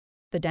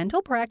The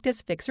Dental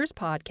Practice Fixers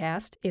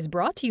podcast is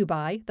brought to you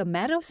by the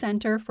Maddow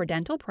Center for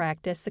Dental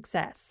Practice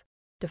Success.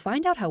 To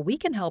find out how we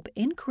can help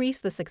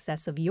increase the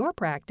success of your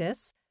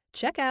practice,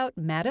 check out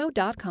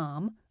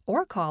maddow.com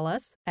or call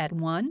us at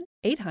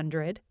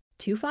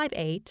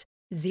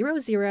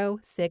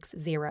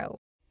 1-800-258-0060.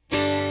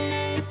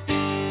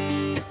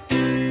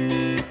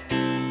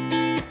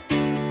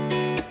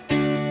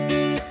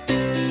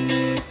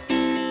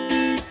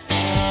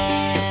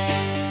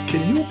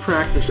 Can your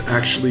practice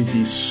actually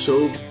be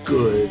so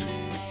good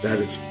that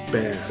it's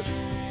bad?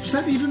 Does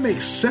that even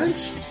make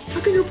sense? How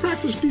can your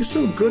practice be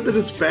so good that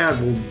it's bad?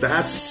 Well,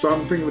 that's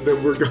something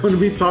that we're going to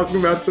be talking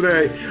about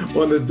today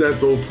on the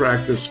Dental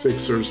Practice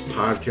Fixers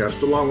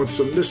podcast, along with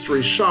some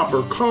mystery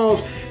shopper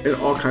calls and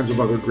all kinds of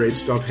other great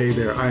stuff. Hey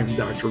there, I'm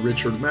Dr.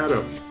 Richard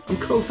Maddow. I'm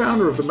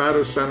co-founder of the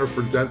Maddow Center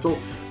for Dental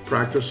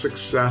Practice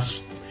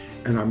Success,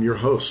 and I'm your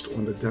host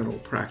on the Dental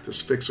Practice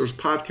Fixers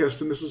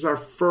podcast, and this is our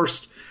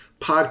first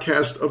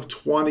podcast of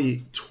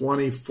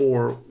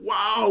 2024.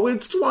 Wow,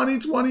 it's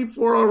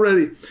 2024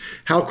 already.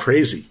 How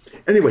crazy.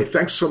 Anyway,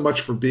 thanks so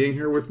much for being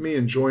here with me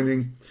and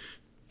joining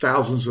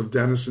thousands of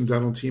dentists and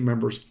dental team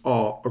members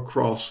all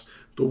across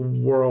the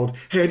world.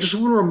 Hey, I just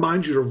want to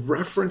remind you to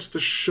reference the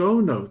show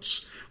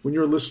notes when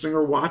you're listening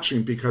or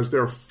watching, because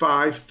there are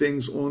 5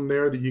 things on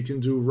there that you can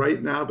do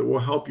right now that will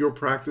help your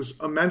practice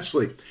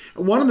immensely.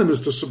 And one of them is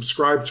to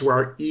subscribe to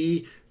our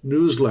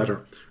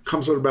e-newsletter.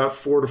 Comes out about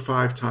 4 to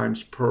 5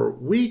 times per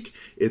week.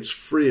 It's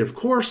free, of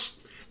course.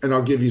 And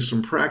I'll give you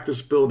some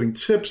practice building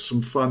tips,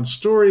 some fun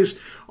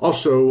stories.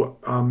 Also,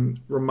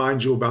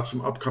 remind you about some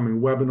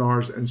upcoming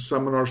webinars and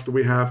seminars that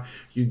we have.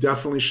 You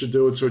definitely should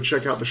do it. So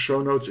check out the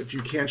show notes. If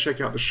you can't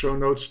check out the show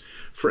notes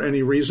for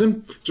any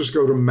reason, just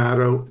go to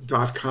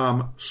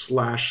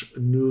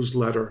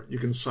maddow.com/newsletter. You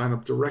can sign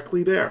up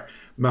directly there,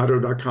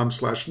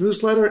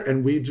 maddow.com/newsletter.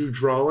 And we do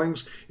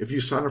drawings. If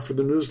you sign up for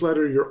the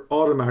newsletter, you're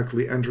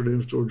automatically entered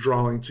into a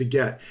drawing to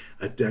get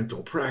a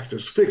Dental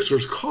Practice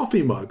Fixers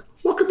coffee mug.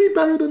 What could be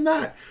better than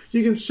that?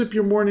 You can sip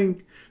your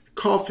morning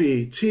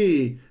coffee,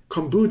 tea,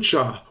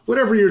 kombucha,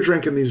 whatever you're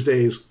drinking these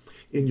days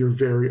in your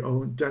very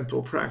own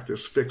Dental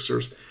Practice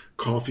Fixers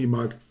coffee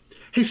mug.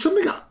 Hey,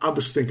 something I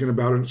was thinking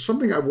about and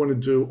something I want to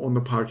do on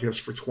the podcast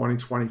for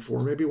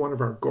 2024, maybe one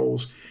of our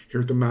goals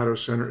here at the Maddow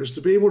Center, is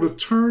to be able to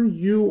turn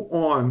you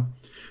on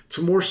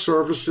to more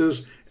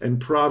services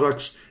and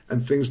products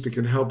and things that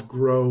can help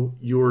grow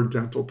your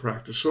dental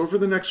practice. So over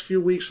the next few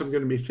weeks, I'm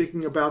going to be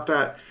thinking about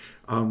that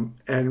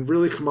and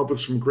really come up with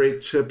some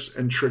great tips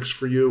and tricks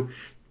for you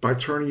by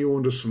turning you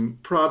into some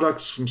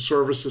products, some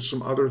services,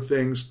 some other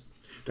things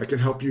that can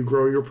help you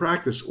grow your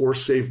practice or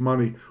save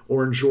money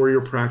or enjoy your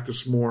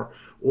practice more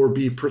or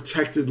be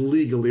protected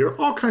legally or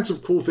all kinds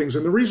of cool things.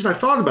 And the reason I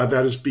thought about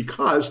that is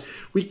because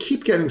we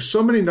keep getting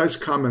so many nice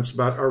comments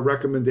about our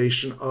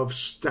recommendation of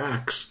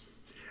Stax.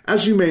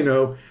 As you may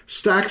know,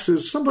 Stax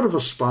is somewhat of a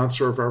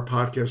sponsor of our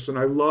podcast, and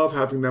I love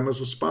having them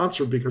as a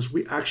sponsor because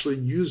we actually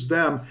use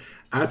them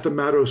at the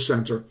Maddow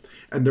Center,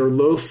 and their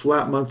low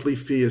flat monthly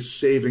fee is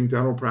saving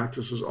dental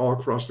practices all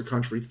across the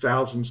country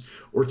thousands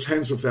or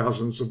tens of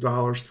thousands of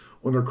dollars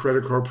on their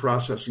credit card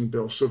processing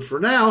bill. So for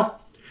now,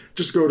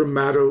 just go to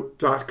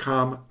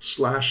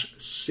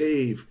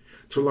maddow.com/save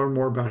to learn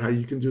more about how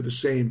you can do the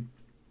same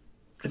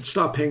and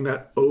stop paying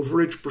that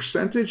overage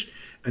percentage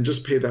and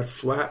just pay that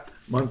flat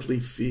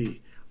monthly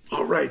fee.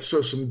 All right,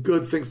 so some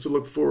good things to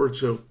look forward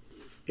to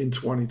in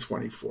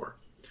 2024.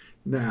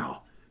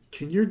 Now,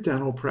 can your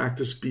dental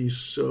practice be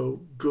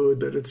so good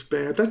that it's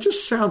bad? That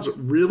just sounds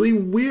really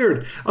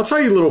weird. I'll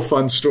tell you a little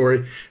fun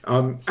story.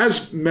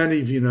 As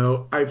many of you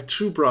know, I have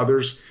 2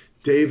 brothers,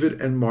 David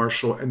and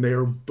Marshall, and they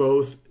are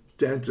both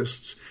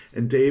dentists.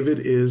 And David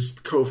is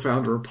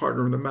co-founder and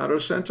partner in the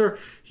Maddow Center.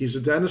 He's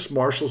a dentist.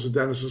 Marshall's a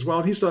dentist as well.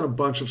 And he's done a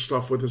bunch of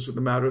stuff with us at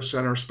the Maddow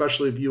Center,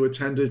 especially if you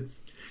attended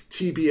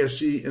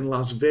TBSE in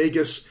Las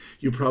Vegas.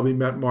 You probably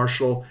met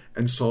Marshall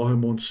and saw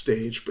him on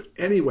stage. But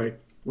anyway,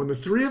 when the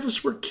 3 of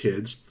us were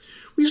kids,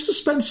 we used to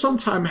spend some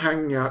time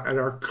hanging out at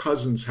our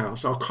cousin's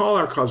house. I'll call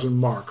our cousin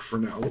Mark for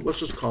now. Let's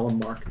just call him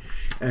Mark.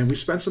 And we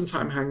spent some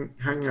time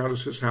hanging out at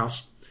his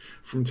house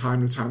from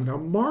time to time. Now,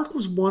 Mark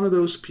was one of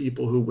those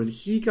people who, when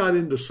he got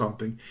into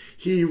something,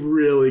 he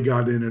really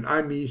got in it.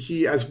 I mean,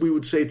 he, as we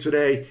would say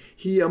today,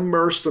 he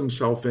immersed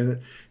himself in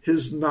it.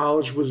 His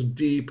knowledge was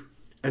deep,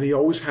 and he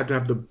always had to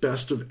have the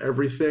best of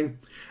everything.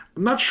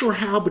 I'm not sure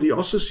how, but he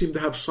also seemed to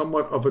have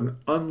somewhat of an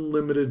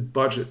unlimited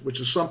budget, which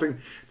is something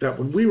that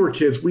when we were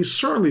kids, we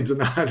certainly did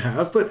not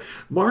have. But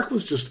Mark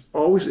was just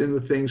always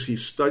into things. He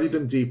studied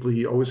them deeply.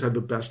 He always had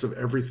the best of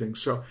everything.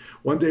 So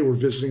one day we're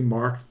visiting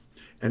Mark,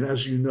 and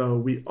as you know,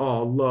 we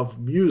all love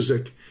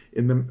music.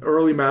 In the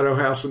early Maddow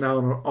house and now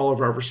in all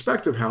of our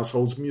respective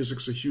households,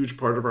 music's a huge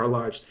part of our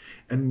lives.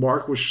 And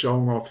Mark was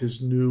showing off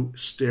his new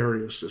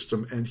stereo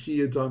system, and he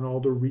had done all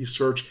the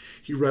research.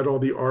 He read all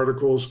the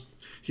articles.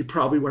 He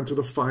probably went to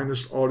the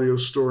finest audio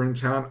store in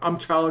town. I'm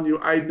telling you,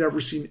 I'd never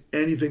seen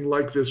anything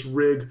like this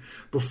rig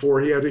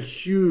before. He had a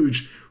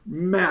huge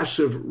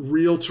massive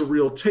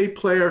reel-to-reel tape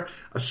player,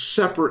 a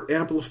separate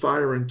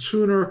amplifier and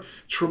tuner,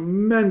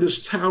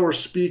 tremendous tower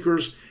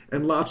speakers,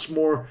 and lots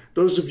more.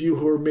 Those of you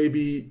who are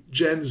maybe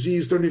Gen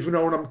Zs don't even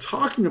know what I'm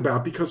talking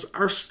about, because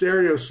our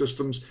stereo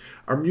systems,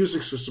 our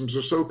music systems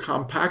are so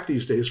compact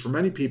these days. For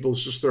many people,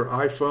 it's just their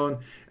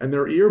iPhone and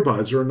their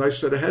earbuds or a nice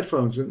set of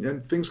headphones,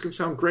 and things can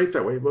sound great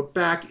that way. But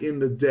back in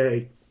the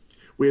day,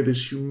 we had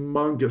these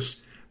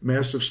humongous,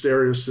 massive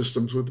stereo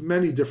systems with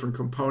many different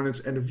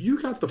components. And if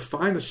you got the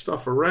finest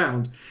stuff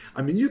around,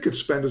 I mean, you could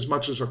spend as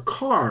much as a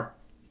car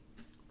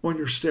on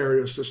your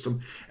stereo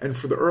system. And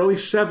for the early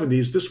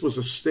 70s, this was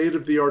a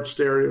state-of-the-art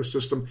stereo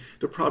system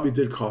that probably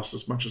did cost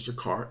as much as a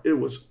car. It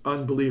was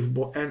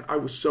unbelievable. And I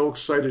was so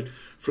excited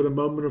for the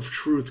moment of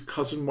truth.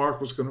 Cousin Mark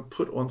was going to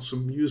put on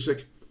some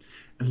music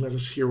and let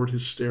us hear what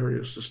his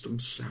stereo system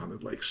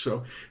sounded like.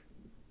 So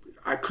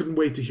I couldn't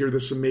wait to hear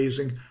this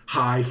amazing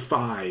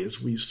hi-fi, as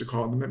we used to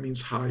call them. That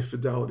means high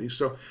fidelity.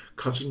 So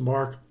Cousin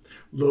Mark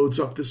loads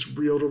up this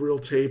reel-to-reel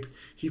tape.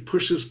 He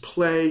pushes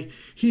play.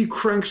 He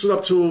cranks it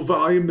up to a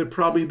volume that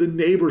probably the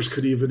neighbors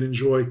could even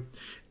enjoy.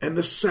 And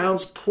the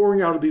sound's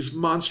pouring out of these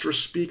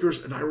monstrous speakers.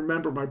 And I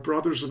remember my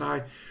brothers and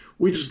I,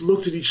 we just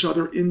looked at each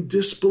other in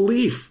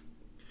disbelief.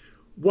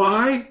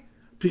 Why?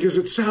 Because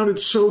it sounded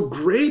so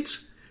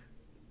great?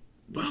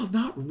 Well,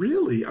 not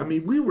really. I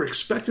mean, we were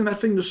expecting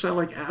that thing to sound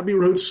like Abbey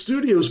Road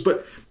Studios,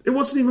 but it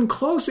wasn't even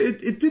close.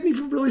 It didn't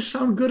even really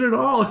sound good at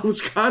all. It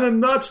was kind of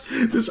nuts.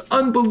 This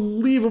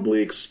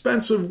unbelievably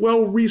expensive,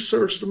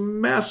 well-researched,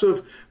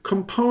 massive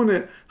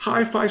component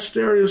hi-fi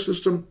stereo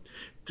system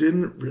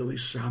didn't really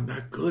sound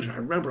that good. And I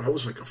remember I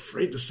was like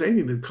afraid to say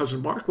anything to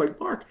Cousin Mark, like,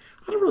 Mark,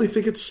 I don't really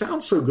think it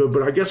sounds so good.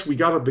 But I guess we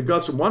got up the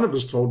guts, and one of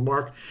us told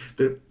Mark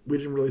that we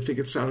didn't really think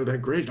it sounded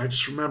that great. And I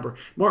just remember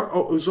Mark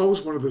was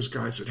always one of those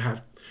guys that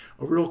had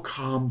a real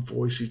calm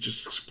voice. He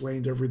just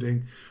explained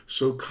everything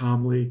so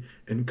calmly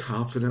and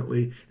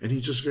confidently. And he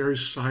just very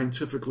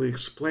scientifically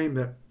explained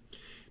that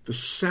the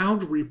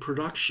sound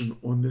reproduction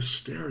on this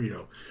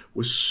stereo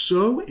was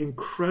so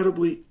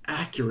incredibly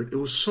accurate. It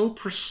was so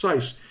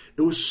precise.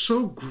 It was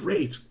so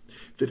great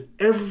that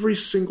every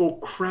single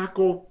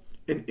crackle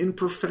and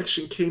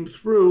imperfection came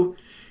through,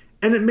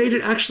 and it made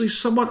it actually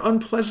somewhat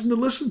unpleasant to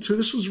listen to.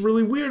 This was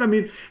really weird. I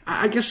mean,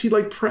 I guess he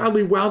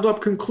proudly wound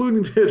up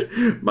concluding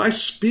that my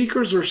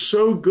speakers are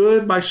so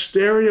good, my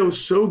stereo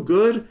is so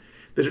good,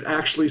 that it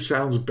actually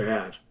sounds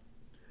bad.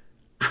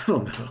 I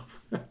don't know.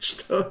 I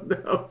just don't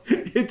know.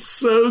 It's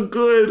so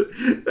good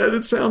that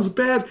it sounds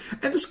bad.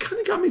 And this kind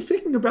of got me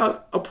thinking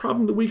about a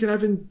problem that we can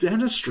have in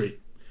dentistry.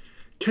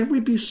 Can we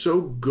be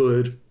so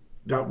good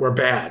that we're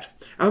bad?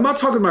 And I'm not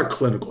talking about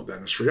clinical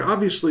dentistry.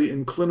 Obviously,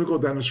 in clinical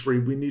dentistry,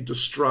 we need to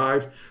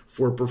strive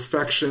for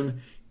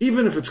perfection.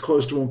 Even if it's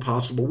close to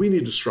impossible, we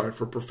need to strive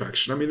for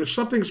perfection. I mean, if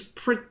something's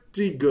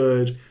pretty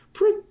good,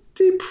 pretty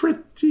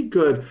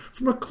good,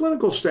 from a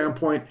clinical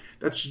standpoint,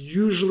 that's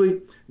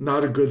usually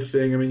not a good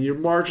thing. I mean, your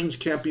margins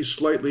can't be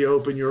slightly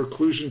open. Your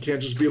occlusion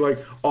can't just be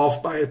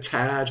off by a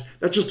tad.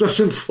 That just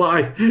doesn't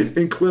fly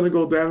in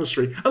clinical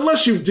dentistry.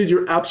 Unless you did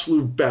your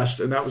absolute best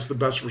and that was the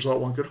best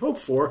result one could hope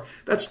for,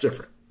 that's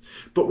different.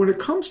 But when it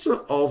comes to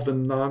all of the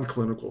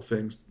non-clinical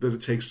things that it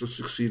takes to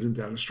succeed in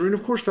dentistry, and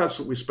of course that's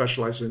what we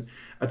specialize in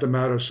at the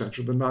Maddow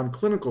Center, the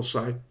non-clinical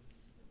side,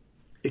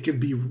 it can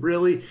be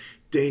really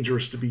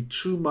dangerous to be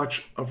too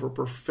much of a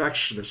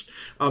perfectionist.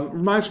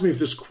 Reminds me of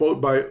this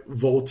quote by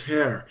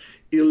Voltaire,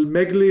 Il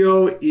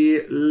meglio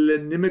e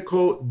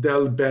l'inimico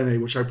del bene,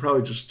 which I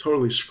probably just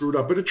totally screwed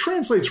up, but it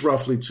translates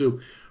roughly to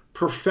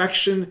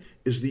perfection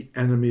is the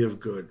enemy of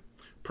good.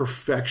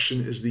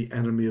 Perfection is the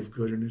enemy of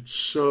good, and it's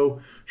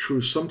so true.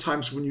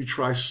 Sometimes when you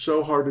try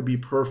so hard to be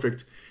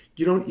perfect,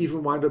 you don't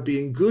even wind up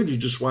being good. You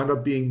just wind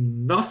up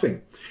being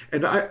nothing.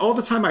 And all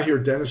the time I hear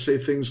dentists say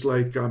things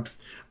like,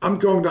 I'm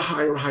going to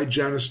hire a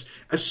hygienist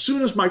as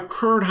soon as my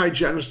current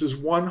hygienist is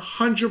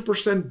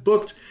 100%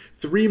 booked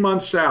 3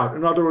 months out.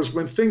 In other words,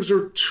 when things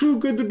are too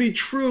good to be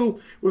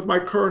true with my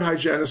current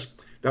hygienist,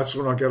 that's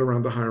when I'll get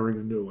around to hiring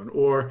a new one.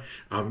 Or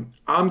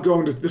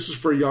this is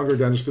for a younger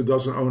dentist that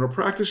doesn't own a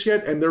practice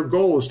yet, and their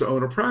goal is to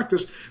own a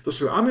practice. They'll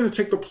say, I'm going to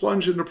take the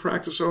plunge into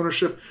practice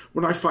ownership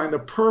when I find the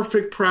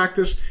perfect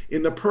practice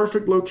in the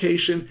perfect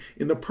location,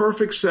 in the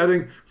perfect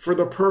setting, for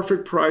the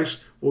perfect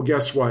price. Well,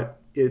 guess what?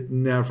 It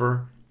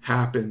never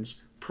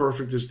happens.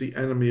 Perfect is the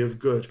enemy of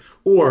good.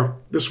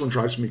 Or this one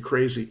drives me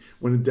crazy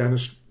when a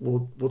dentist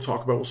will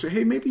say,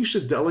 hey, maybe you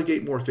should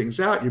delegate more things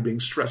out. You're being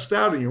stressed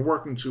out and you're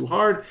working too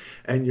hard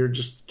and you're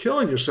just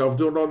killing yourself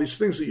doing all these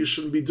things that you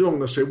shouldn't be doing.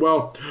 They'll say,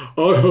 well,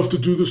 I have to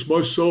do this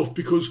myself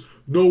because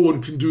no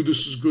one can do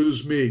this as good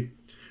as me.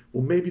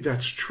 Well, maybe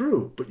that's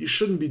true, but you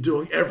shouldn't be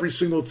doing every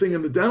single thing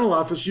in the dental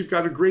office. You've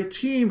got a great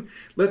team.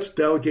 Let's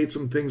delegate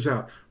some things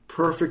out.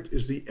 Perfect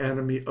is the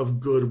enemy of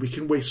good. We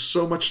can waste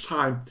so much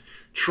time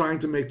trying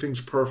to make things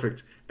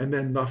perfect, and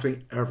then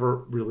nothing ever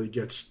really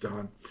gets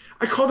done.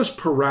 I call this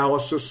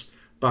paralysis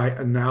by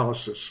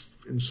analysis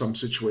in some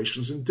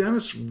situations, and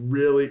dentists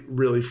really,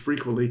 really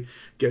frequently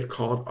get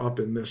caught up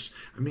in this.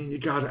 I mean, you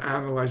got to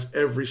analyze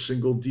every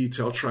single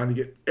detail, trying to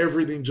get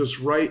everything just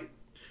right,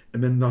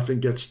 and then nothing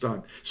gets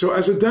done. So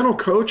as a dental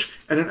coach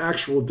and an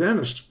actual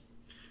dentist,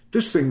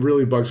 this thing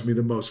really bugs me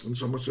the most when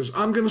someone says,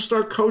 I'm going to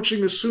start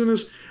coaching as soon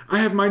as I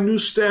have my new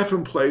staff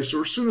in place,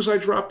 or as soon as I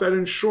drop that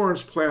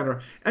insurance plan,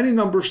 or any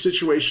number of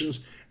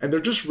situations, and they're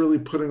just really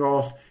putting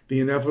off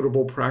the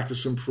inevitable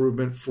practice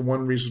improvement for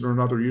one reason or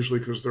another, usually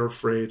because they're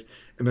afraid,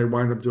 and they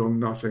wind up doing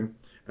nothing,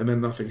 and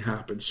then nothing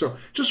happens. So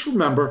just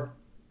remember,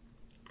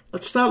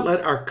 let's not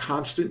let our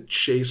constant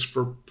chase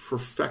for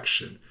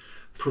perfection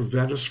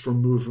prevent us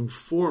from moving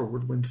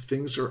forward when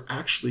things are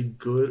actually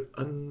good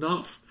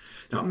enough.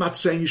 Now, I'm not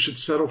saying you should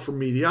settle for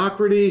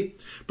mediocrity,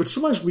 but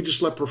sometimes we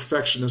just let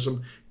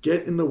perfectionism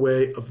get in the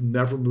way of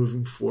never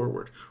moving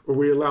forward, or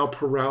we allow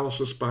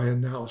paralysis by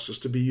analysis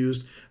to be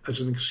used as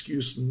an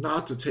excuse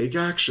not to take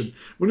action,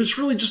 when it's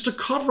really just a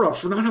cover-up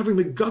for not having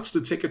the guts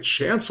to take a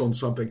chance on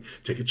something.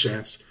 Take a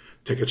chance.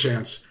 Take a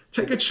chance.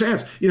 Take a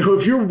chance.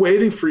 If you're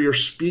waiting for your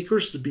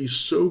speakers to be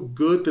so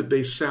good that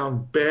they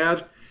sound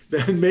bad,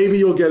 then maybe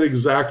you'll get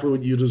exactly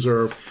what you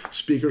deserve.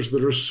 Speakers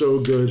that are so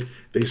good,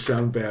 they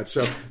sound bad.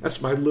 So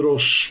that's my little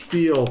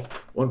spiel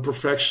on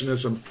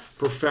perfectionism.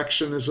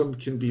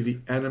 Perfectionism can be the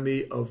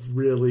enemy of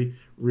really,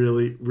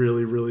 really,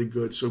 really, really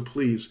good. So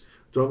please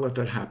don't let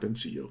that happen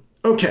to you.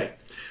 Okay,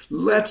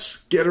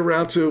 let's get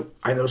around to,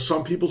 I know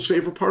some people's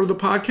favorite part of the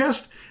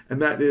podcast, and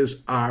that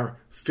is our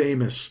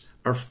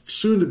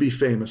soon-to-be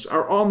famous,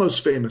 our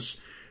almost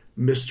famous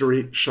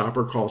mystery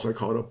shopper calls. I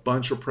call it a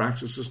bunch of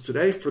practices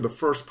today for the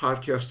first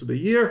podcast of the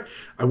year.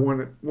 I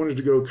wanted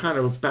to go kind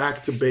of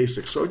back to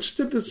basics. So I just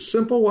did this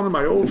simple, one of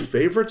my old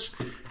favorites.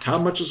 How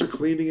much is a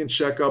cleaning and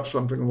checkup?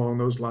 Something along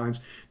those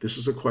lines. This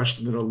is a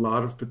question that a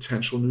lot of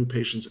potential new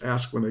patients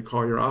ask when they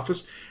call your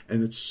office.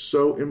 And it's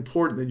so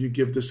important that you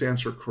give this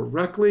answer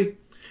correctly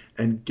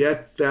and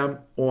get them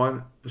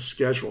on the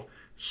schedule.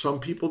 Some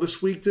people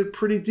this week did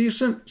pretty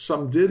decent.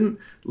 Some didn't.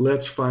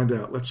 Let's find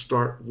out. Let's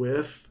start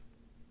with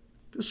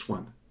this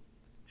one.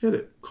 Hit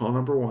it. Call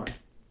number 1. It's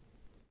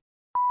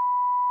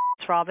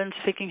Robin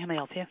speaking. Can I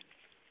help you?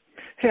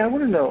 Hey, I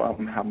want to know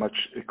how much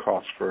it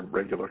costs for a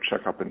regular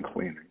checkup and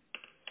cleaning.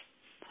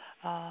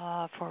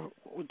 For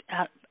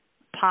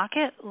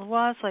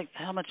pocket-wise, like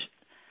how much?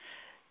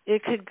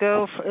 It could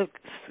go. It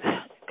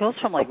goes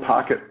from like a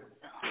pocket.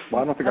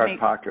 Well, I don't think I have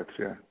pockets.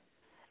 Yeah.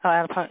 Oh,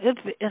 out of pocket.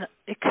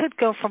 It could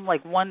go from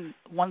like once.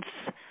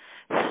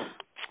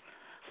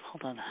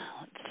 Hold on.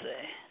 Let's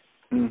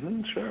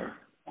see. Sure.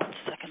 1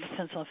 second.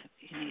 Depends on if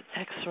you need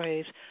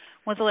X-rays.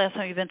 When's the last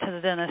time you've been to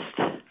the dentist?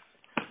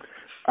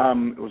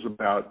 It was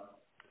about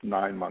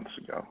 9 months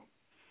ago.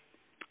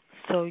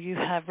 So you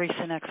have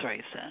recent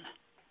X-rays then?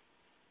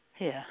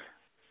 Yeah.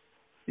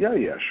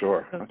 Yeah,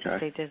 sure. So okay.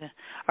 They did it.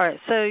 All right.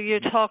 So you're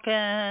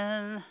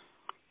talking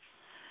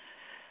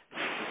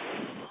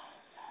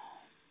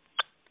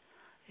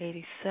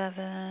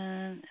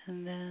 87,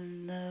 and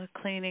then the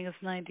cleaning is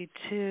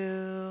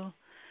 92,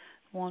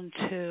 1,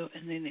 2,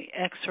 and then the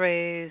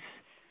X-rays.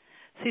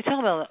 So you're talking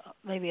about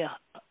maybe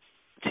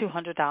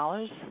 $200,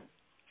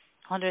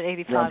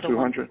 $185 to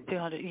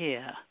 $200.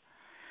 Yeah.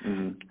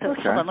 Okay.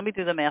 Hold on, let me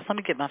do the math. Let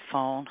me get my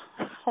phone.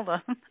 Hold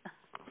on.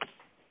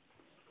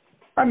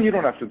 I mean, you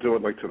don't have to do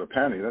it like to the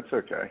penny. That's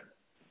okay.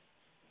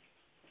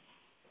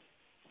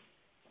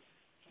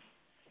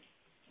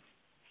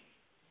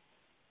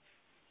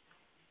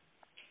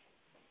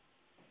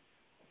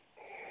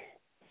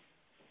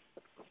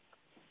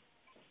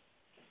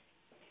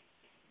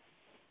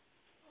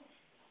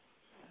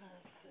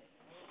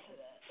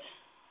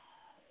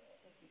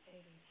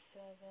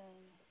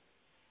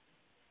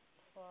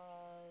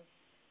 Plus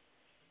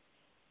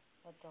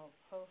adult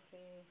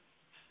prophy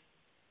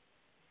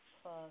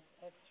plus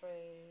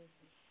X-rays.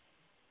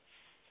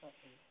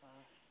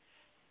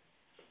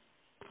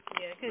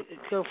 Yeah, it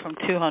could go from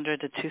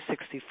 200 to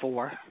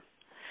 264.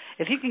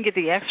 If you can get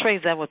the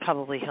X-rays, that would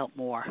probably help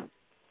more.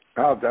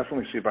 I'll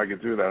definitely see if I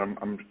could do that.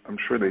 I'm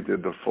sure they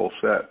did the full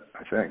set.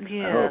 I think.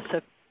 Yeah. I hope.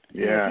 So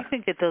Yeah. If you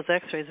can get those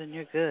X-rays, then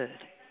you're good.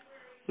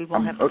 We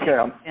won't have to. Okay.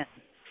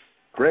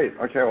 Great.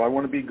 Okay. Well, I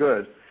want to be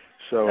good.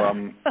 So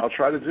I'll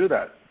try to do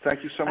that.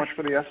 Thank you so much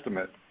for the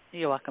estimate.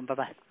 You're welcome.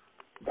 Bye-bye.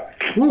 Bye.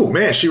 Ooh,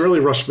 man, she really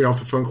rushed me off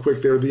the phone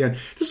quick there at the end.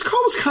 This call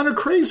was kind of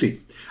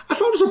crazy. I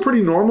thought it was a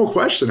pretty normal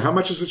question. How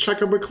much is a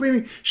checkup and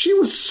cleaning? She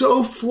was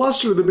so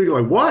flustered at the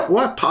beginning, like,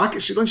 what?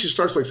 Pockets? Then she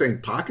starts like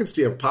saying, pockets?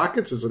 Do you have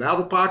pockets? Is it out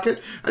of pocket?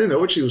 I didn't know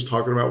what she was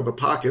talking about with the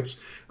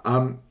pockets.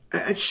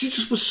 And she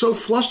just was so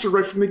flustered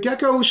right from the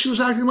get-go. She was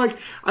acting like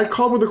I'd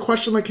call with a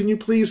question like, can you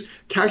please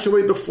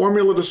calculate the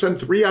formula to send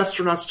 3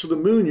 astronauts to the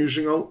moon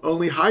using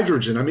only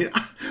hydrogen? I mean,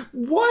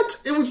 what?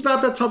 It was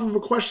not that tough of a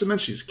question. Then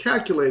she's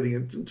calculating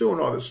and doing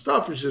all this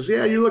stuff. And she says,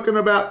 yeah, you're looking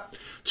about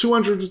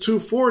 200 to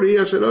 240.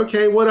 I said,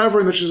 okay, whatever.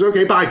 And then she says,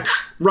 okay, bye.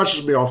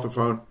 Rushes me off the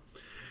phone.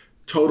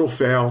 Total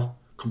fail.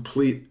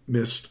 Complete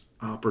missed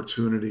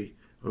opportunity.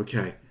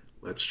 Okay,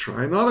 let's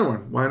try another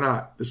one. Why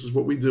not? This is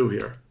what we do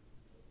here.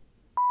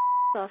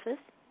 Office.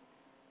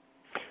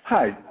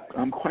 Hi.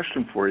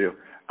 Question for you.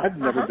 I've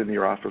never been to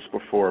your office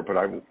before, but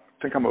I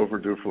think I'm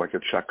overdue for like a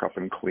checkup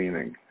and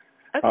cleaning.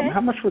 Okay. How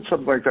much would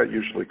something like that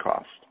usually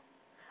cost?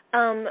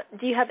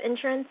 Do you have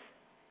insurance?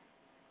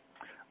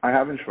 I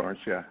have insurance,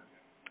 yeah.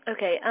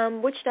 Okay.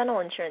 Which dental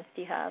insurance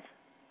do you have?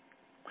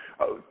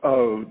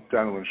 Oh,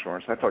 dental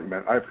insurance. I thought you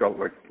meant I've got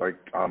like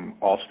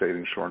Allstate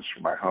insurance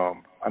for my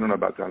home. I don't know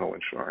about dental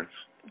insurance.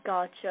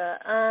 Gotcha.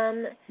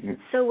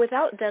 So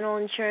without dental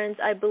insurance,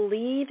 I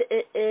believe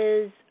it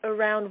is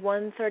around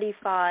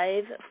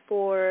 $135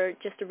 for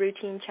just a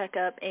routine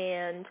checkup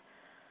and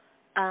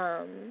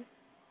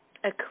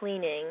a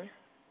cleaning.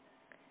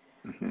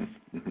 Is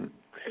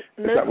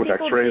that with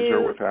X-rays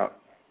or without?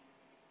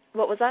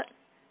 What was that?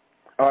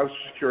 Oh, I was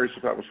just curious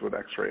if that was with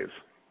X-rays.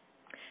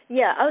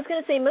 Yeah, I was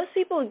going to say most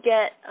people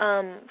get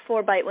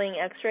 4 bite wing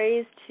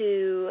X-rays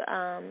to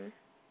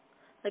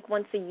like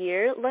once a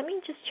year. Let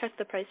me just check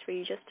the price for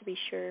you just to be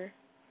sure.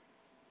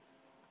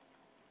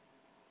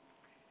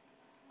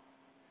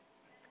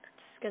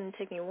 It's going to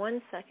take me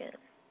 1 second.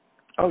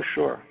 Oh,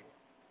 sure.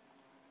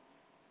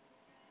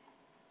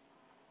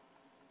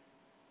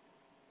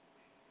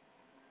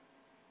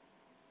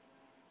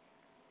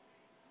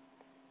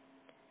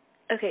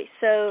 Okay,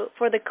 so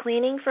for the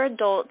cleaning for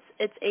adults,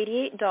 it's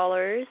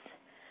 $88.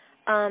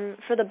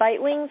 For the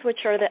bite wings,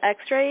 which are the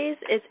X-rays,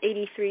 it's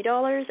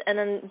 $83, and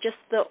then just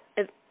the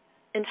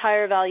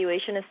entire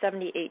evaluation is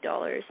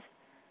 $78.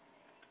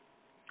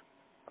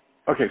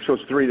 Okay, so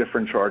it's 3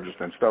 different charges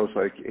then. So that was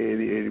like 80,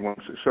 81,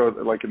 so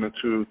like in the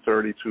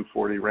 230,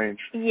 240 range.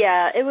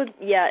 Yeah, it would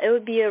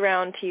be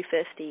around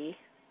 $250.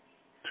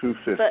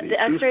 250. But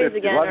the X-rays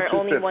again are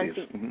only once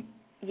a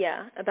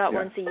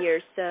once a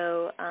year.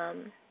 So.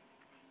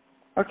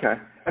 Okay,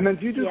 and then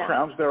do you do Yeah.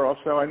 crowns there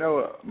also? I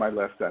know my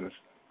last dentist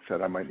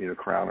said I might need a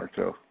crown or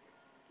two.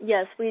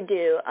 Yes, we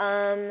do.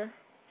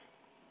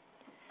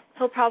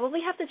 He'll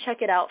probably have to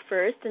check it out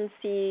first and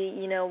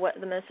see, what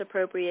the most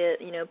appropriate,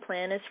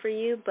 plan is for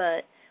you,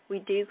 but we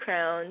do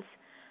crowns.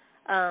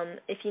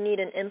 If you need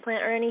an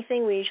implant or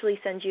anything, we usually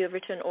send you over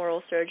to an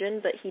oral surgeon,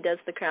 but he does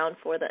the crown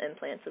for the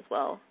implants as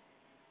well.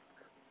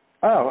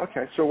 Oh,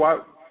 okay. So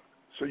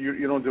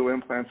you don't do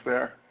implants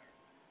there?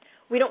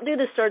 We don't do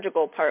the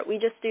surgical part. We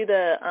just do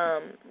the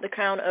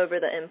crown over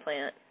the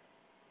implant.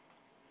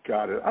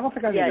 Got it. I don't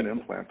think I need an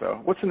implant, though.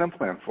 What's an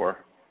implant for?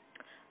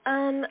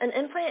 An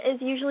implant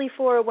is usually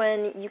for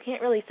when you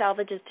can't really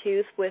salvage a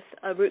tooth with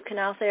a root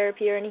canal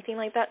therapy or anything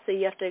like that, so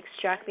you have to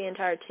extract the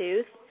entire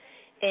tooth.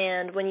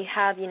 And when you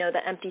have,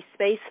 the empty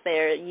space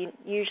there, you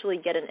usually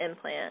get an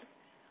implant.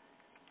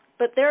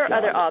 But there are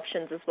other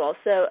options as well.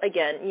 So,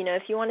 again,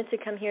 if you wanted to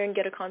come here and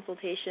get a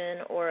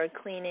consultation or a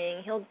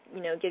cleaning, he'll,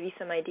 give you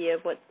some idea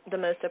of what the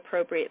most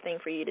appropriate thing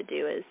for you to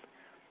do is.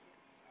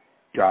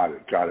 Got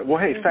it. Well,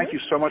 hey, thank you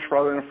so much for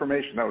all the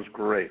information. That was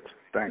great.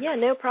 Thanks. Yeah,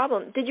 no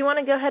problem. Did you want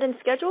to go ahead and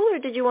schedule, or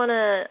did you want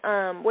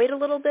to wait a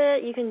little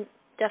bit? You can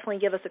definitely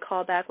give us a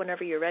call back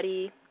whenever you're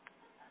ready.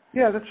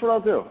 Yeah, that's what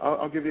I'll do.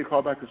 I'll give you a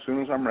call back as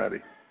soon as I'm ready.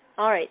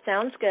 All right,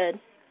 sounds good.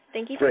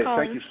 Thank you for calling.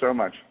 Great, thank you so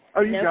much.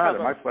 Oh, you no got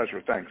problem. it. My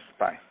pleasure. Thanks.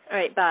 Bye. All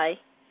right, bye.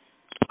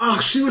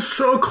 Oh, she was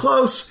so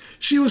close.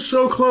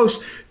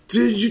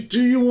 Do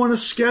you want to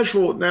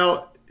schedule?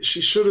 Now,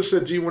 she should have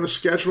said, do you want to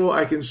schedule?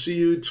 I can see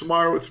you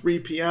tomorrow at 3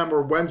 p.m.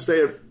 or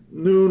Wednesday at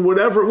noon,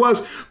 whatever it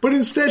was. But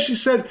instead she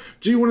said,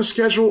 do you want to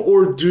schedule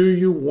or do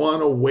you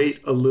want to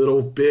wait a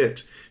little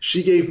bit?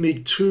 She gave me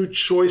 2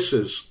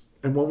 choices,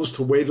 and one was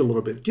to wait a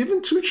little bit.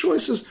 Given 2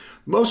 choices,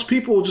 most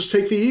people will just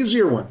take the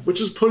easier one, which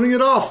is putting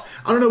it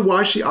off. I don't know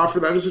why she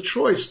offered that as a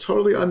choice.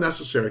 Totally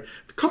unnecessary.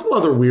 A couple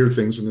other weird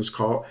things in this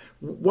call.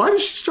 Why did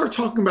she start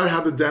talking about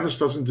how the dentist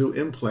doesn't do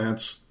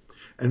implants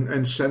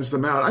and sends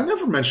them out? I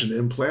never mentioned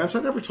implants.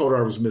 I never told her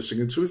I was missing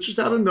a tooth. Just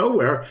out of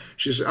nowhere,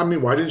 she said,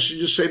 why didn't she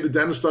just say the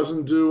dentist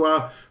doesn't do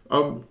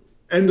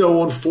endo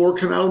on 4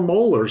 canal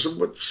molars? It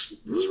was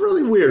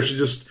really weird. She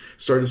just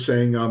started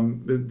saying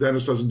the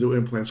dentist doesn't do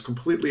implants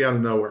completely out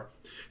of nowhere.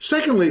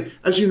 Secondly,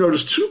 as you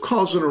noticed, 2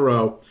 calls in a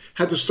row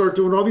had to start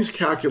doing all these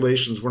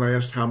calculations when I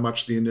asked how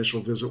much the initial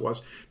visit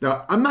was.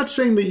 Now, I'm not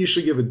saying that you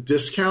should give a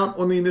discount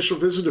on the initial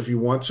visit if you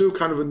want to,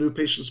 kind of a new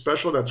patient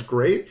special. That's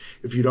great.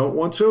 If you don't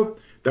want to,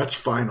 that's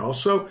fine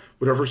also,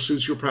 whatever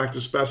suits your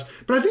practice best.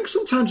 But I think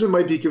sometimes it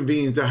might be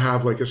convenient to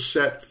have like a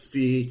set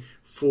fee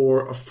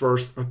for a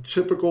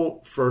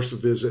typical first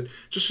visit,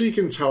 just so you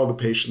can tell the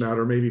patient that,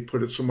 or maybe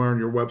put it somewhere on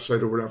your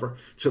website or whatever,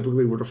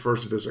 typically what a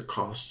first visit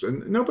costs.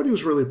 And nobody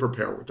was really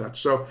prepared with that.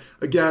 So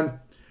again,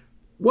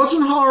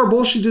 wasn't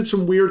horrible. She did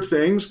some weird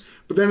things,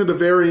 but then at the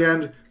very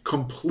end,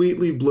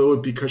 completely blew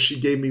it because she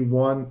gave me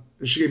 2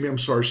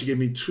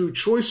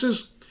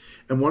 choices.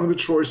 And one of the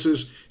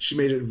choices, she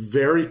made it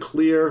very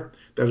clear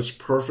that it's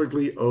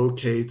perfectly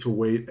okay to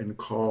wait and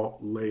call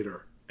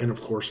later. And of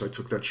course, I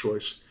took that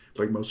choice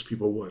like most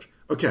people would.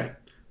 Okay,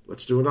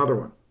 let's do another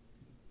one.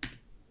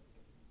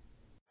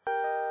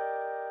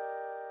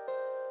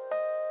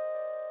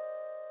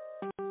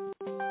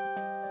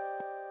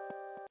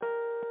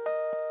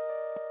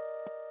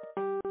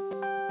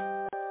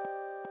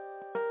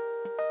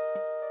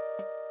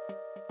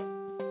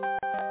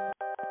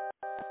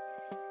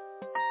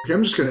 Okay,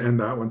 I'm just going to end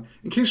that one.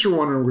 In case you're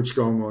wondering what's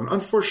going on,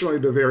 unfortunately,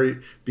 the very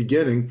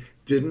beginning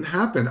didn't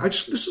happen.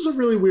 This is a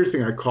really weird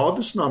thing. I called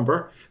this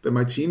number that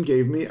my team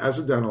gave me as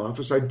a dental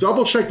office. I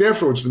double-checked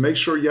afterwards to make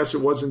sure, yes,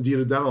 it was indeed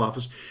a dental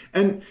office.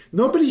 And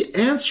nobody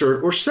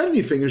answered or said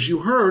anything. As you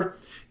heard,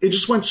 it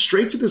just went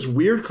straight to this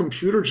weird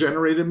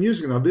computer-generated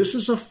music. Now, this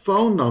is a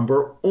phone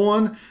number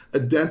on a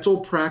dental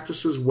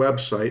practice's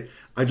website.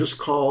 I just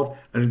called,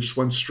 and it just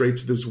went straight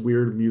to this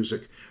weird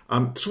music.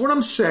 So what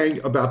I'm saying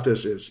about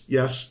this is,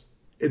 yes,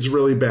 it's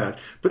really bad.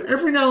 But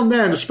every now and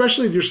then,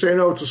 especially if you're saying,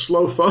 oh, it's a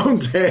slow phone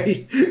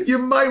day, you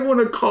might want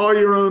to call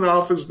your own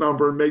office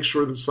number and make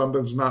sure that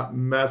something's not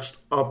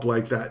messed up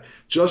like that.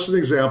 Just an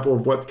example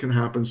of what can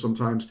happen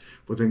sometimes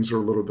when things are a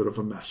little bit of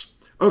a mess.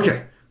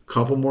 Okay,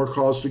 couple more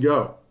calls to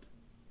go.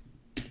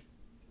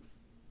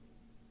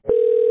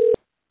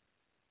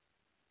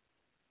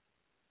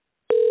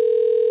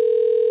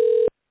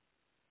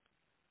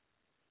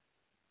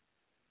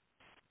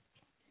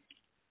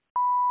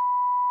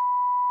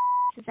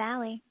 This is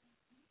Allie.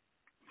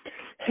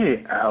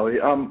 Hey, Allie.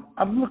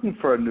 I'm looking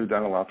for a new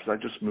dental office. I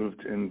just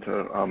moved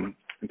into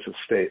the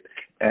state,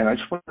 and I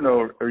just want to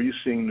know: are you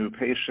seeing new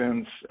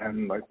patients,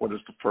 and like, what does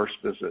the first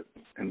visit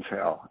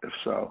entail, if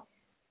so?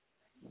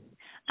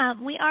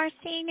 We are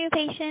seeing new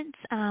patients.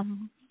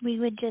 We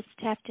would just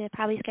have to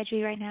probably schedule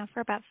you right now for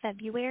about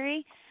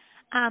February,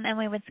 and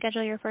we would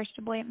schedule your first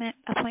appointment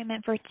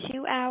for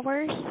 2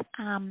 hours.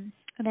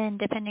 And then,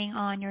 depending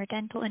on your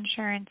dental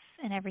insurance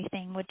and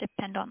everything, would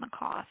depend on the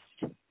cost.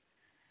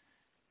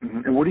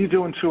 Mm-hmm. And what do you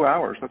do in 2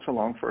 hours? That's a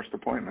long first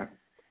appointment.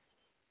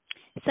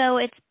 So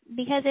it's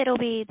because it'll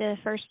be the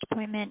first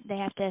appointment, they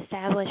have to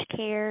establish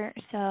care.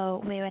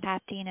 So we would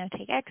have to,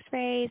 take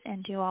x-rays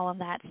and do all of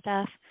that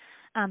stuff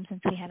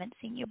since we haven't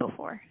seen you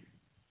before.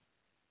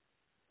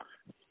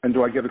 And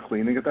do I get a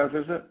cleaning at that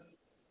visit?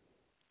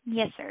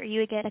 Yes, sir. You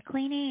would get a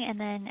cleaning and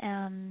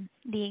then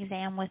the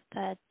exam with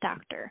the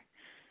doctor.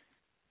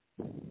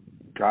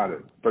 Got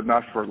it. But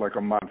not for like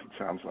a month, it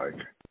sounds like.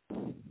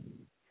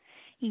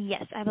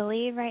 Yes, I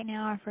believe right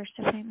now our first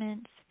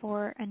appointments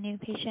for a new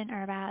patient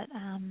are about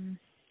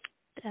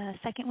the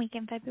second week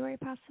in February,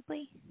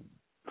 possibly.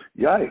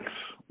 Yikes.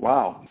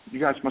 Wow. You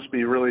guys must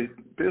be really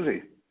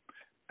busy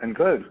and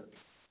good.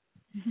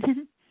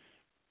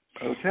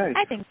 Okay.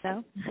 I think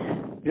so.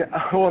 Yeah,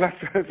 well,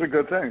 that's a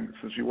good thing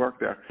since you work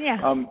there.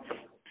 Yeah.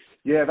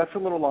 Yeah, that's a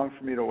little long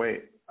for me to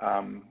wait,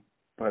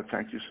 but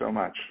thank you so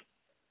much.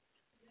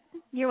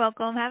 You're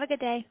welcome. Have a good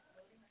day.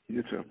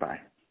 You too. Bye.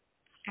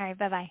 All right.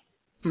 Bye-bye.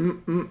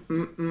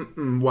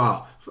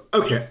 Wow.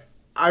 Okay.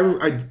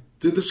 I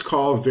did this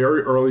call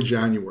very early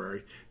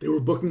January. They were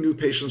booking new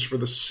patients for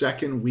the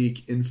second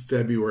week in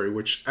February,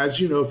 which,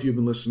 as you know, if you've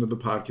been listening to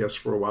the podcast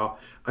for a while,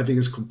 I think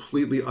is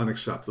completely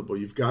unacceptable.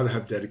 You've got to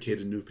have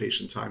dedicated new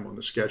patient time on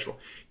the schedule.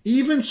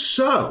 Even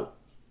so,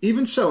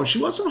 and she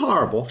wasn't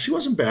horrible. She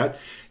wasn't bad.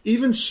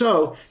 Even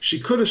so, she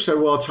could have said,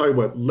 well, I'll tell you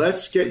what,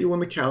 let's get you on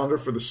the calendar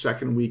for the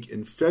second week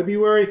in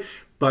February,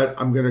 but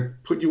I'm going to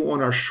put you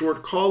on our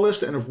short call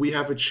list, and if we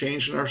have a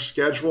change in our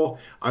schedule,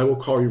 I will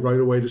call you right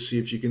away to see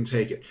if you can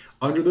take it.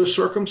 Under those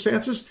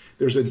circumstances,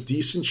 there's a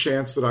decent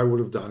chance that I would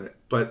have done it,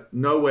 but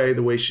no way,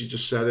 the way she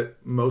just said it,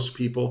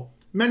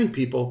 many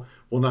people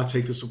will not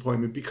take this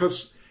appointment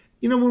because,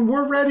 when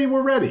we're ready,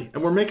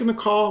 and we're making the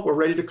call, we're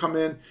ready to come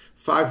in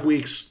 5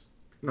 weeks,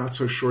 not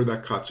so sure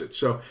that cuts it.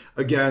 So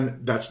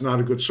again, that's not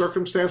a good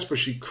circumstance, but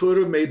she could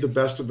have made the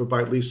best of it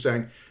by at least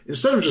saying,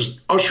 instead of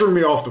just ushering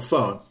me off the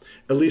phone,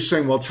 at least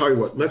saying, well, I'll tell you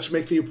what, let's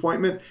make the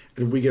appointment.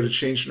 And if we get a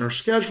change in our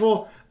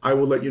schedule, I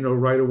will let you know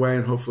right away.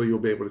 And hopefully you'll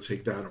be able to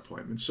take that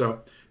appointment.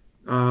 So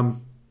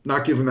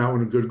not giving that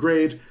one a good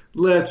grade.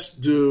 Let's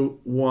do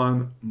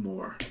one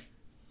more.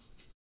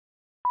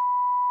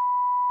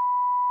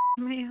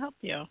 How may I help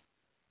you?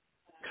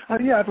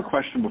 Yeah, I have a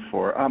question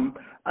before.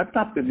 I've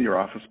not been to your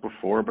office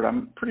before, but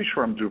I'm pretty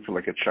sure I'm due for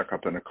like a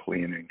checkup and a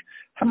cleaning.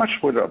 How much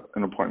would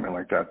an appointment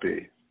like that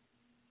be?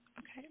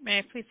 Okay. May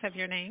I please have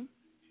your name?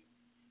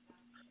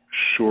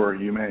 Sure,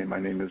 you may. My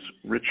name is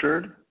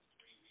Richard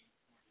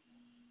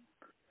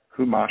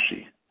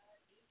Humashi.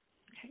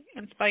 Okay.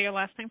 And spell your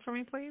last name for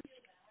me, please.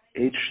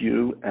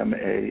 Humashee.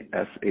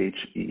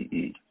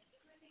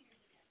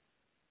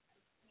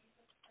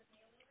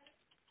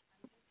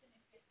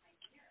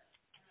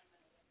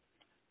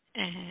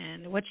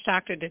 And which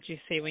doctor did you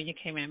see when you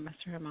came in,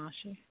 Mr.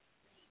 Hamashi?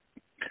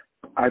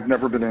 I've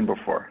never been in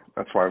before.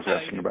 That's why I was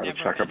asking about a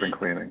checkup and in.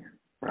 cleaning.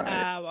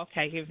 Right. Oh,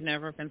 okay. You've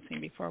never been seen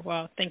before.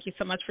 Well, thank you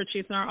so much for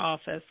choosing our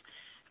office.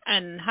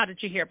 And how did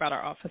you hear about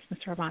our office,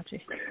 Mr.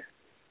 Hamachi?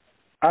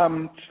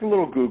 Just a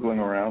little Googling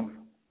around.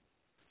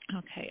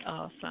 Okay,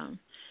 awesome.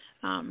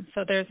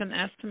 So there's an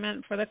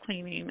estimate for the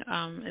cleaning.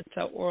 It's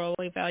an oral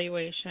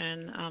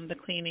evaluation, the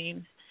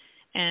cleaning,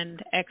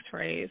 and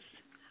x-rays,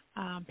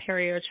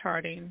 perio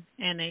charting,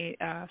 and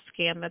a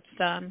scan that's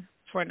done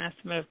for an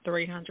estimate of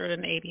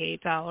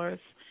 $388.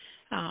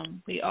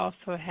 We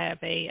also have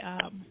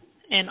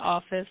an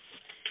office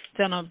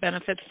dental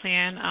benefits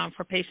plan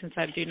for patients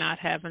that do not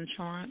have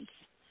insurance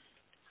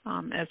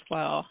as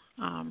well.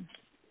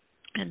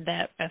 and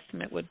that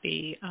estimate would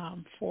be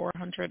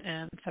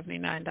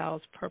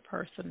 $479 per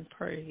person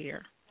per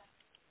year,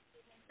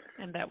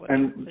 and that would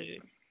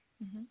include.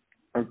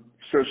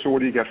 So what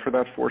do you get for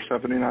that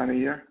 $479 a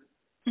year?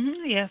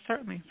 Yeah,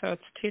 certainly. So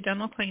it's 2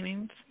 dental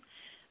cleanings,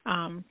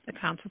 the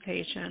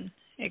consultation,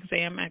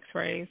 exam,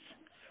 X-rays,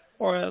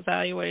 oral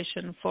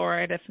evaluation,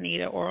 fluoride if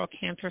needed, oral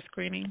cancer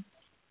screening,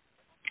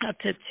 up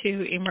to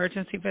 2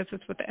 emergency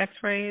visits with the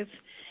X-rays,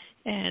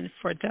 and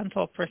for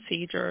dental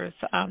procedures,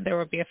 there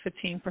would be a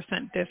 15%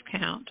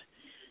 discount,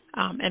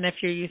 and if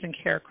you're using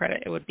Care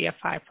Credit, it would be a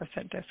 5%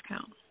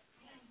 discount.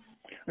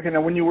 Okay,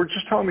 now when you were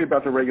just telling me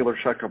about the regular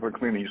checkup and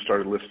cleaning, you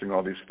started listing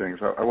all these things.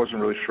 I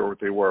wasn't really sure what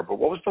they were, but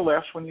what was the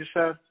last one you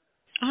said?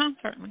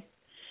 Certainly.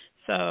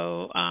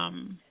 So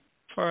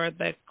for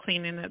the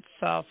cleaning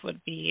itself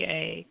would be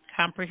a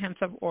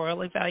comprehensive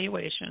oral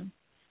evaluation,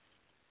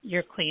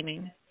 your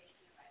cleaning,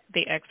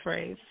 the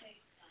X-rays.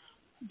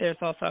 There's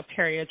also a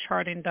period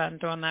charting done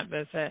during that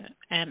visit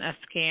and a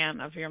scan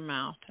of your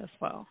mouth as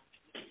well.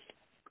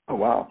 Oh,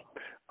 wow.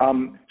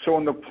 So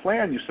on the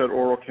plan, you said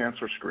oral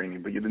cancer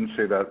screening, but you didn't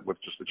say that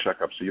with just the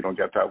checkup, so you don't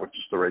get that with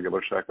just the regular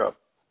checkup?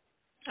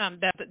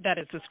 That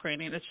is a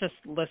screening. It's just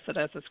listed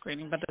as a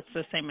screening, but it's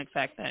the same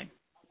exact thing.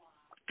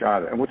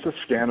 Got it. And what's a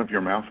scan of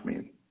your mouth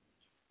mean?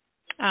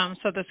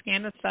 So the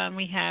scan is done.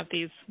 We have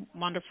these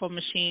wonderful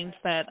machines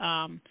that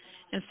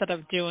instead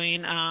of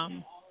doing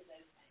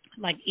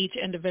like each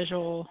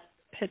individual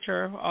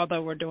picture,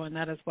 although we're doing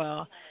that as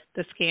well,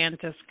 the scan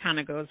just kind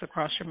of goes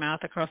across your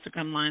mouth, across the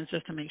gum lines,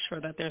 just to make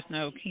sure that there's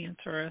no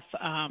cancerous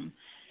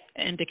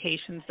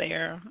indications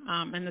there,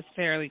 and it's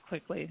fairly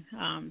quickly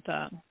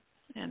done.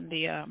 And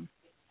the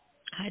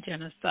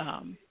hygienist,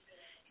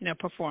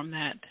 perform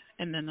that,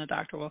 and then the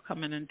doctor will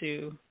come in and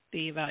do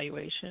the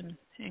evaluation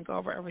and go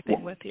over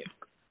everything with you.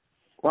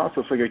 Wow, so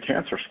it's like a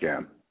cancer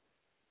scan.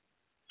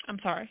 I'm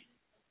sorry?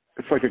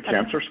 It's like a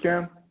cancer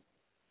scan?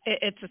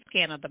 It's a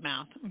scan of the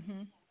mouth.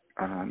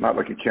 Not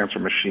like a cancer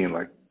machine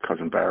like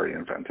Cousin Barry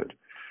invented.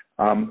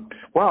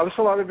 Wow, that's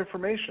a lot of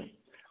information.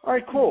 All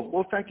right, cool.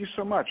 Well, thank you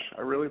so much.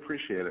 I really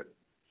appreciate it.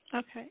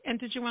 Okay. And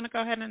did you want to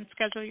go ahead and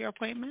schedule your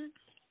appointment?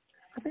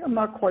 I think I'm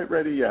not quite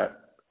ready yet,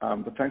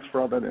 but thanks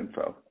for all that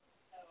info.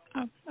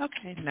 Oh,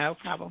 okay. No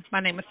problem. My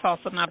name is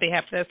Tulsa, and I'll be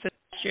happy to assist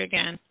you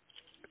again.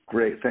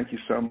 Great. Thank you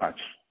so much.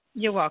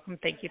 You're welcome.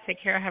 Thank you.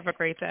 Take care. Have a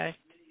great day.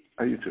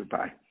 You too.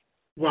 Bye.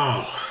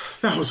 Wow,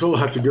 that was a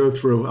lot to go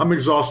through. I'm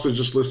exhausted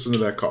just listening to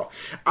that call.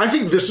 I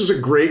think this is a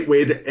great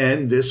way to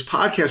end this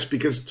podcast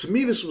because to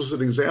me, this was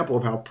an example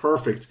of how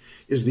perfect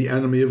is the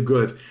enemy of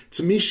good.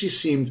 To me, she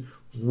seemed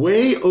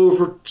way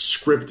over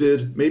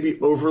scripted, maybe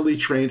overly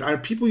trained.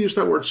 People use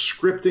that word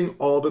scripting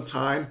all the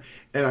time,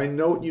 and I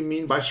know what you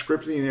mean by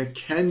scripting, and it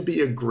can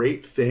be a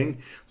great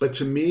thing. But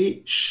to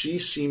me, she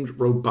seemed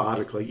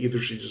robotic. Like either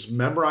she just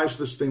memorized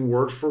this thing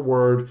word for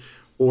word,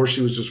 or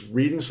she was just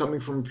reading something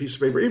from a piece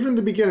of paper. Even in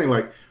the beginning,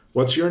 like,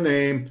 what's your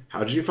name?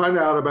 How did you find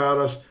out about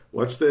us?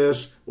 What's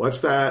this? What's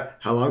that?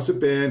 How long's it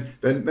been?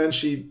 Then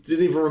she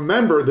didn't even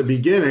remember the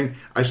beginning.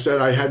 I said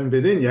I hadn't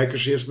been in yet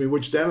because she asked me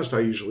which dentist I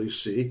usually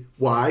see.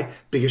 Why?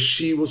 Because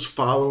she was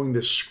following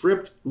the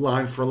script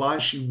line for line.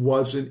 She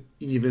wasn't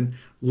even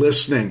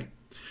listening.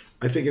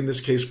 I think in this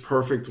case,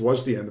 perfect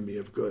was the enemy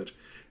of good.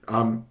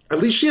 At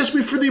least she asked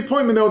me for the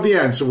appointment though at the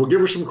end, so we'll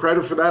give her some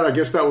credit for that. I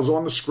guess that was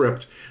on the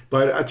script.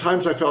 But at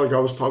times I felt like I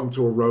was talking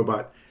to a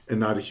robot and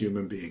not a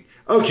human being.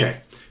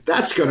 Okay,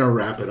 that's going to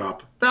wrap it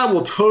up. That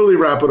will totally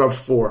wrap it up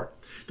for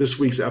this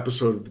week's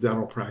episode of the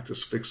Dental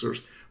Practice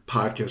Fixers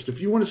podcast. If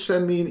you want to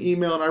send me an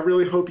email, and I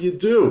really hope you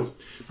do,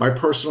 my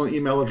personal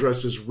email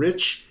address is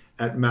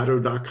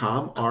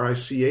rich@madow.com,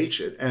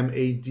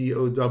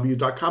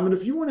 RICH@MADOW.com. And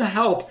if you want to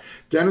help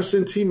dentists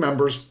and team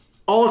members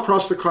all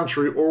across the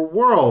country or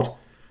world,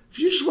 if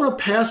you just want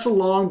to pass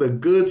along the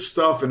good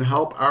stuff and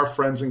help our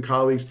friends and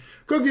colleagues,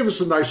 go give us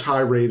a nice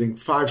high rating,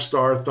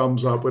 5-star,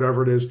 thumbs up,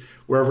 whatever it is,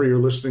 wherever you're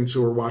listening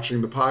to or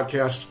watching the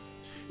podcast.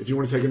 If you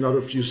want to take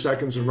another few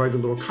seconds and write a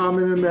little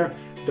comment in there,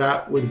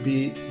 that would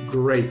be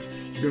great.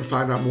 You can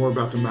find out more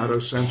about the Madow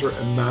Center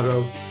at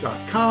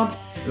madow.com.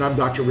 And I'm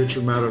Dr.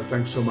 Richard Madow.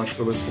 Thanks so much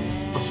for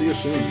listening. I'll see you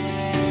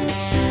soon.